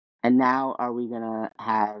and now are we gonna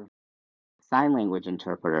have sign language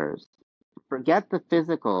interpreters? Forget the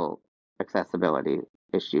physical accessibility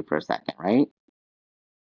issue for a second, right?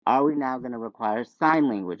 Are we now going to require sign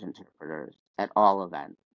language interpreters at all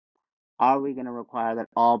events? Are we going to require that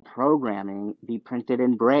all programming be printed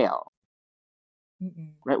in Braille?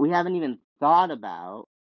 Right? We haven't even thought about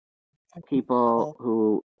people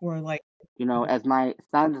who, or like, as my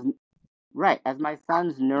son's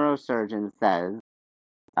neurosurgeon says,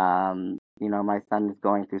 my son is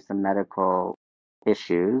going through some medical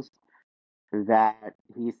issues that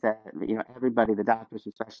he said, everybody, the doctors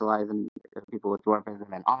who specialize in people with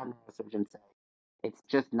dwarfism and our neurosurgeons say it's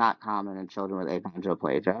just not common in children with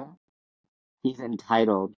achondroplasia. He's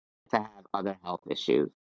entitled to have other health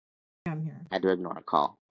issues. I'm here. I had to ignore a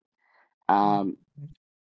call.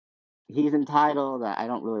 He's entitled, I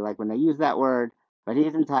don't really like when they use that word, but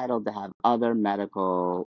he's entitled to have other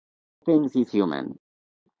medical things. He's human.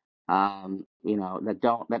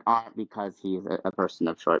 That aren't because he's a person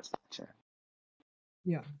of short stature.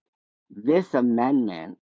 Yeah. This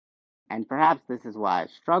amendment, and perhaps this is why I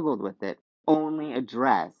struggled with it, only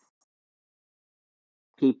address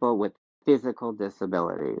people with physical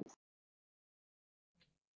disabilities,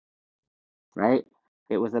 right?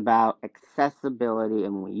 It was about accessibility,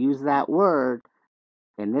 and when we use that word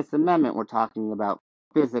in this amendment, we're talking about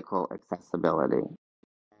physical accessibility.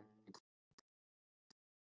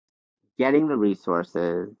 Getting the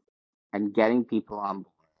resources and getting people on board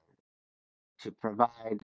to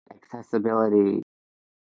provide accessibility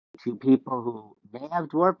to people who may have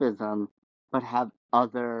dwarfism but have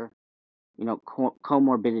other,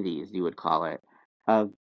 comorbidities, you would call it,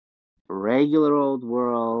 of regular old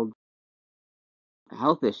world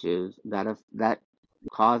health issues that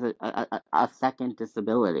cause a second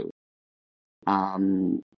disability.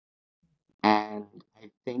 And I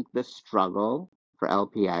think the struggle for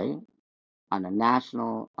LPA on a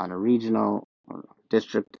national, on a regional, or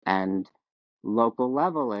district, and local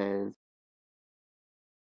level is,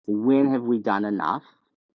 when have we done enough?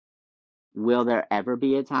 Will there ever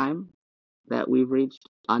be a time that we've reached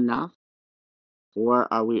enough? Or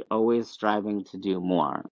are we always striving to do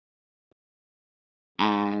more?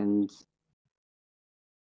 And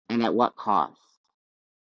at what cost?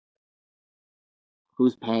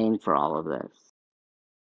 Who's paying for all of this?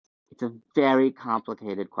 It's a very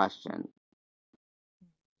complicated question.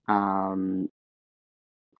 And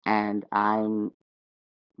I'm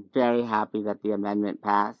very happy that the amendment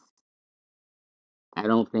passed. I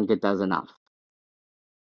don't think it does enough.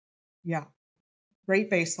 Yeah. Great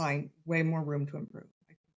baseline, way more room to improve.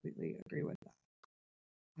 I completely agree with that.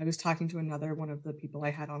 I was talking to another one of the people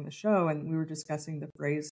I had on the show, and we were discussing the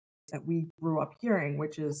phrase that we grew up hearing,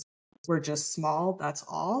 which is, we're just small, that's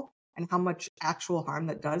all, and how much actual harm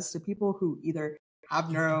that does to people who either have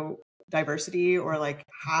neurodiversity or like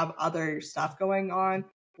have other stuff going on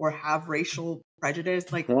or have racial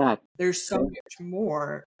prejudice. Like, there's so much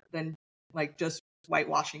more than like just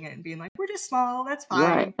whitewashing it and being like, we're just small, that's fine.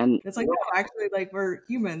 Right. And it's like, no, actually, like, we're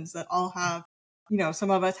humans that all have, some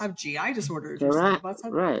of us have GI disorders, or some of us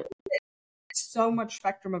have so much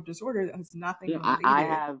spectrum of disorder that has nothing related.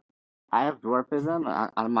 I have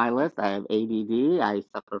dwarfism on my list. I have ADD. I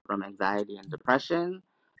suffer from anxiety and depression.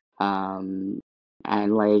 And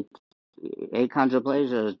like,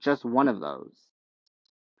 achondroplasia is just one of those.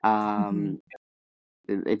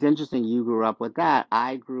 It's interesting you grew up with that.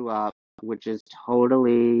 I grew up, which is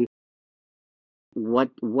totally,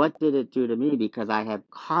 what did it do to me? Because I have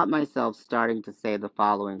caught myself starting to say the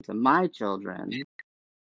following to my children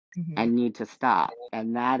and need to stop.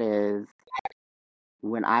 And that is,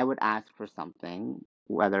 when I would ask for something,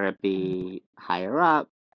 whether it be higher up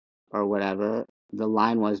or whatever, the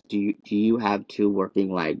line was, do you have two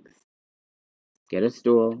working legs? Get a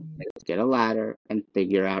stool, get a ladder, and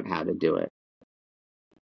figure out how to do it.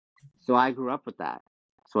 So I grew up with that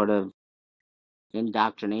sort of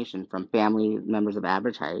indoctrination from family members of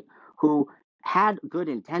average height who had good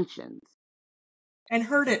intentions. And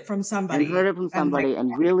heard it from somebody.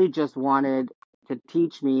 And really just wanted to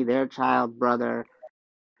teach me, their child, brother,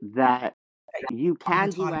 that you can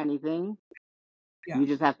do anything. Yeah. You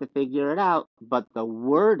just have to figure it out. But the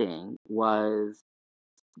wording was,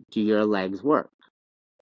 do your legs work?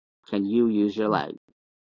 Can you use your legs?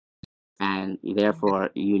 And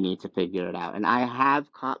therefore, you need to figure it out. And I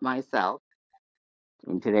have caught myself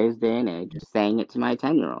in today's day and age saying it to my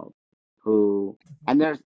 10-year-old, who, and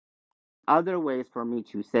there's other ways for me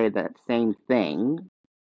to say that same thing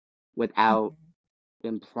without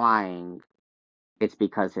implying it's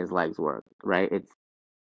because his legs work, right?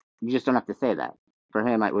 You just don't have to say that. For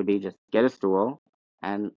him, it would be just get a stool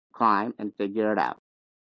and climb and figure it out.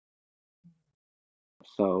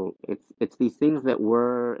 So it's these things that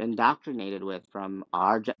we're indoctrinated with from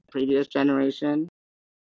our previous generation,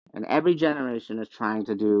 and every generation is trying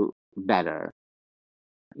to do better.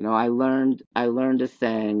 I learned a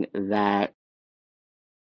saying that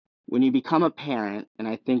when you become a parent, and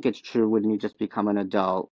I think it's true when you just become an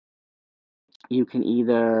adult, you can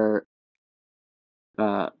either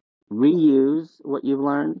uh, reuse what you've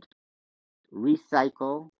learned,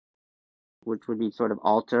 recycle, which would be sort of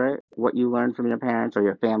alter it, what you learned from your parents or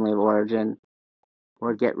your family of origin,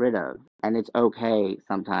 or get rid of. And it's okay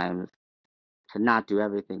sometimes to not do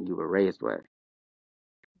everything you were raised with,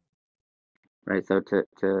 right? So to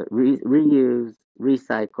reuse,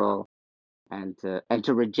 recycle, and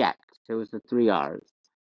to reject. So it was the three R's.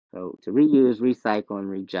 So to reuse, recycle, and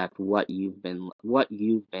reject what you've been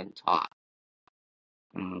taught,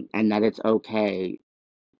 and that it's okay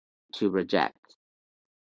to reject.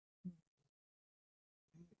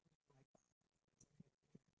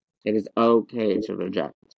 It is okay to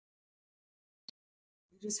reject.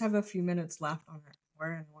 We just have a few minutes left on our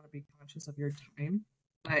hour, and I want to be conscious of your time.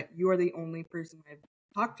 But you are the only person I've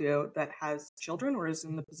talked to that has children or is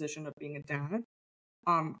in the position of being a dad.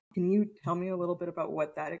 Can you tell me a little bit about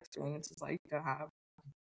what that experience is like to have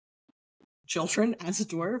children as a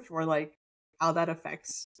dwarf, or like how that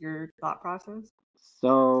affects your thought process?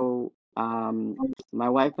 So, my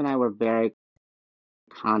wife and I were very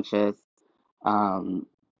conscious, um,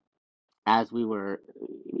 as we were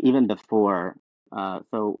even before.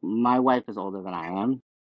 So my wife is older than I am,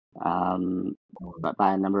 but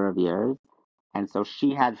by a number of years. And so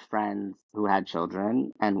she had friends who had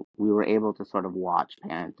children, and we were able to sort of watch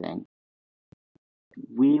parenting.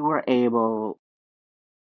 We were able,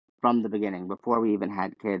 from the beginning, before we even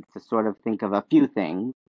had kids, to sort of think of a few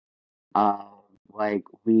things. Uh, like,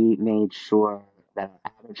 we made sure that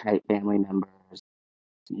our average height family members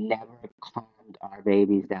never calmed our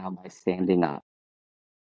babies down by standing up.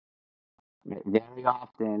 Right? Very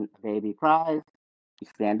often, a baby cries, you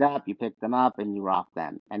stand up, you pick them up, and you rock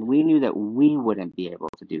them. And we knew that we wouldn't be able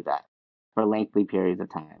to do that for lengthy periods of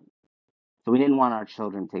time. So we didn't want our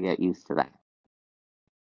children to get used to that.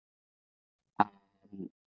 Um,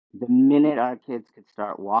 the minute our kids could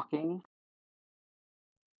start walking,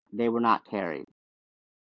 they were not carried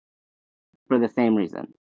for the same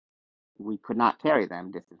reason. We could not carry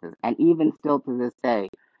them distances. And even still to this day,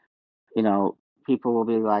 you know, people will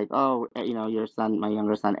be like, oh, your son, my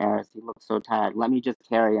younger son, Eris, he looks so tired. Let me just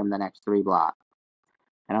carry him the next 3 blocks.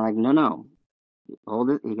 And I'm like, no, no. He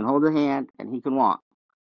can hold the hand and he can walk,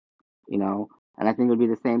 you know. And I think it would be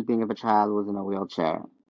the same thing if a child was in a wheelchair.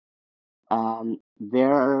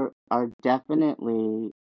 There are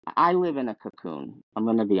definitely, I live in a cocoon. I'm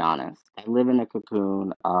going to be honest. I live in a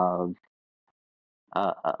cocoon of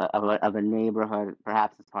a neighborhood.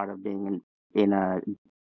 Perhaps it's part of being in a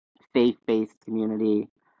faith-based community.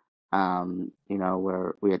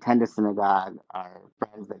 Where we attend a synagogue, our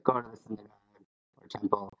friends that go to the synagogue or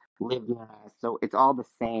temple live near us. So it's all the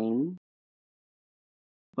same.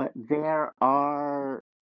 But there are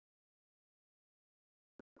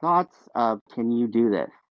thoughts of, can you do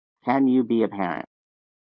this? Can you be a parent?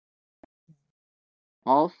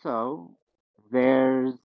 Also,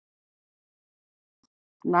 there's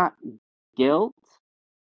not guilt,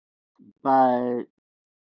 but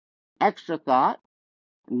extra thought,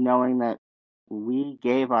 knowing that we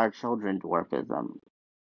gave our children dwarfism.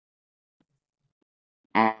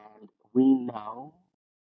 And we know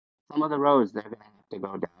some of the roads they're going to have to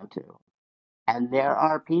go down to. And there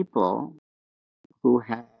are people who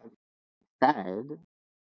have said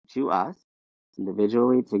to us,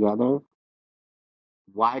 individually, together,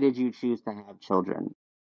 why did you choose to have children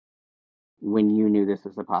when you knew this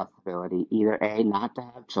was a possibility? Either A, not to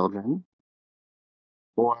have children,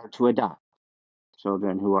 or to adopt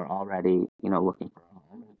children who are already, looking for a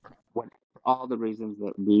home. For all the reasons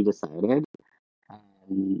that we decided,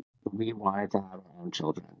 we wanted to have our own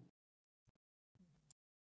children.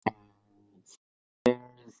 And there's,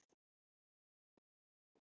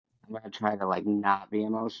 I'm gonna try to like not be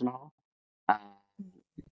emotional. Um,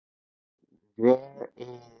 there is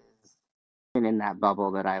in that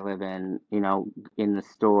bubble that I live in, in the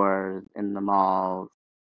stores, in the malls.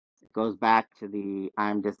 It goes back to the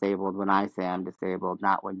I'm disabled when I say I'm disabled,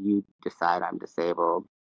 not when you decide I'm disabled.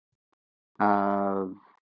 Of,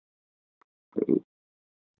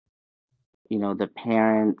 the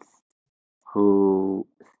parents who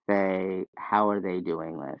say, how are they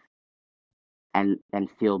doing this? And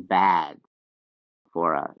feel bad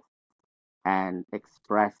for us and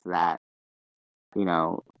express that, you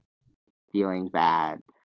know, feeling bad.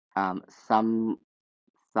 Um, some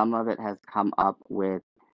some of it has come up with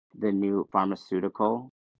the new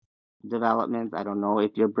pharmaceutical developments. I don't know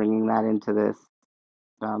if you're bringing that into this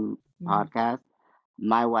podcast.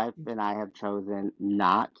 My wife and I have chosen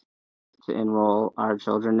not to enroll our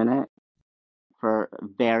children in it for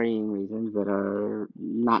varying reasons that are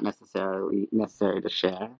not necessarily necessary to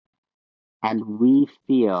share. And we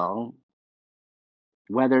feel,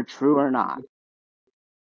 whether true or not,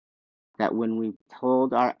 that when we've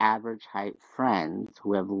told our average height friends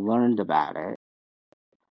who have learned about it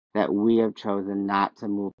that we have chosen not to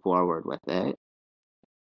move forward with it,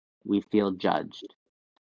 we feel judged.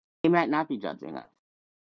 They might not be judging us,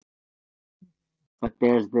 but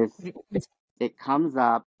there's this, it comes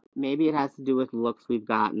up. Maybe it has to do with looks we've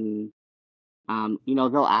gotten.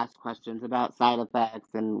 They'll ask questions about side effects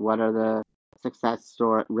and what are the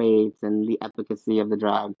rates and the efficacy of the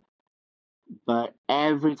drug. But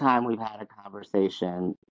every time we've had a conversation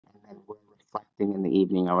and then we're reflecting in the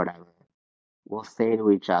evening or whatever, we'll say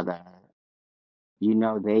to each other,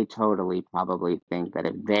 they totally probably think that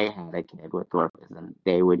if they had a kid with dwarfism,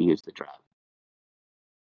 they would use the drug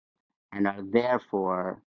and are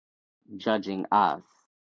therefore judging us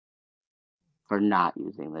for not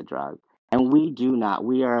using the drug. And we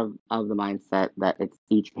are of the mindset that it's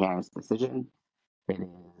each parent's decision.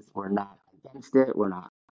 We're not against it, we're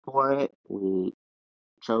not for it. We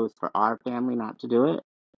chose for our family not to do it.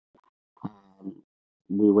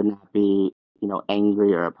 We would not be,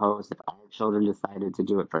 angry or opposed if our children decided to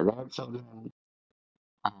do it for their children.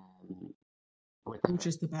 Which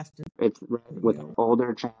is the best. It's with an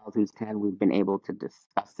older child who's 10, we've been able to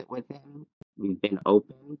discuss it with him. We've been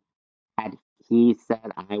open. Had he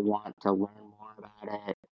said, I want to learn more about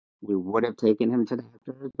it, we would have taken him to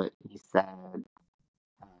doctors, but he said,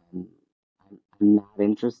 I'm not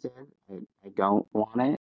interested. I don't want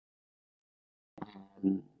it,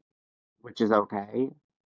 which is okay.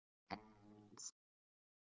 And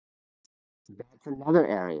that's another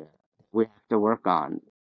area we have to work on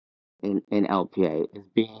in LPA is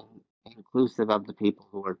being inclusive of the people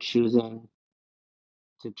who are choosing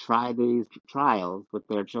to try these trials with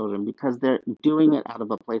their children because they're doing it out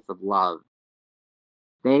of a place of love.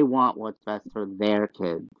 They want what's best for their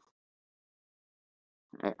kids.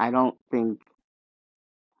 I don't think,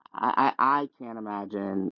 I can't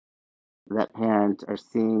imagine that parents are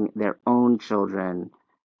seeing their own children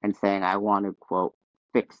and saying, I want to, quote,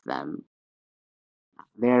 fix them.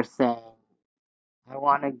 They're saying, I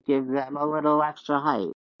want to give them a little extra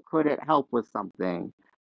height. Could it help with something?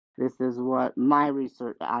 This is what my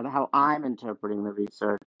research, how I'm interpreting the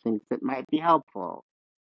research, thinks it might be helpful.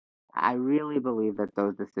 I really believe that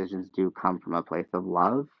those decisions do come from a place of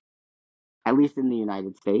love, at least in the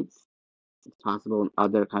United States. It's possible in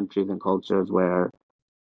other countries and cultures where,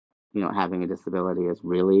 having a disability is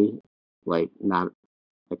really like not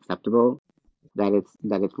acceptable, that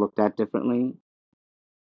it's looked at differently.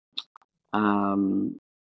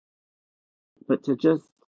 But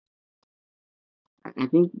I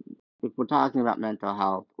think if we're talking about mental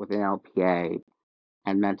health within LPA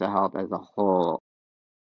and mental health as a whole,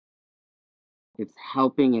 it's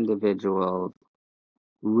helping individuals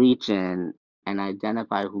reach in and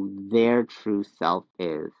identify who their true self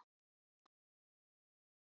is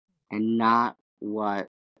and not what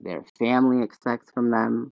their family expects from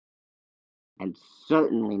them and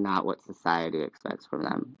certainly not what society expects from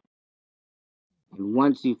them. And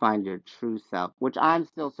once you find your true self, which I'm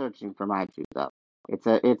still searching for my true self, it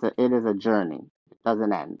is a journey. It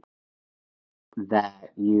doesn't end.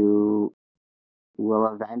 That you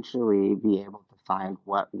will eventually be able to find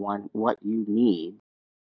what you need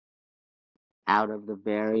out of the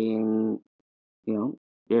varying,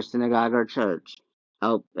 your synagogue or church,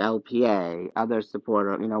 LPA, other support,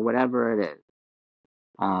 or whatever it is.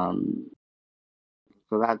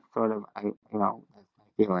 So that's sort of that's my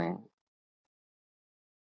feeling.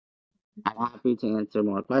 I'm happy to answer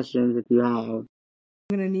more questions if you have.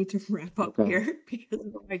 I'm going to need to wrap up here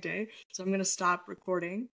because of my day. So I'm going to stop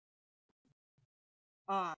recording.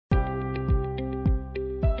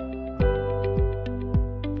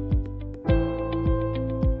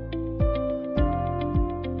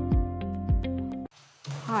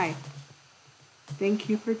 Hi. thank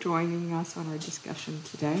you for joining us on our discussion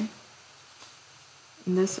today.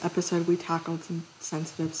 In this episode, we tackled some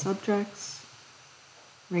sensitive subjects,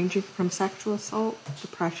 ranging from sexual assault,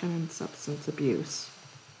 depression, and substance abuse.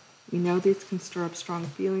 We know these can stir up strong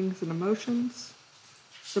feelings and emotions,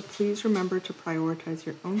 so please remember to prioritize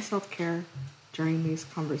your own self-care during these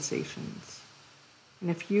conversations.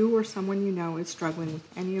 And if you or someone you know is struggling with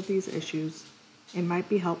any of these issues, it might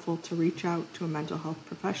be helpful to reach out to a mental health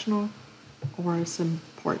professional or a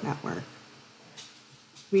support network.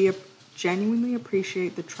 We genuinely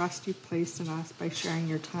appreciate the trust you've placed in us by sharing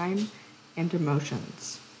your time and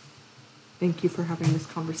emotions. Thank you for having this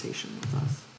conversation with us.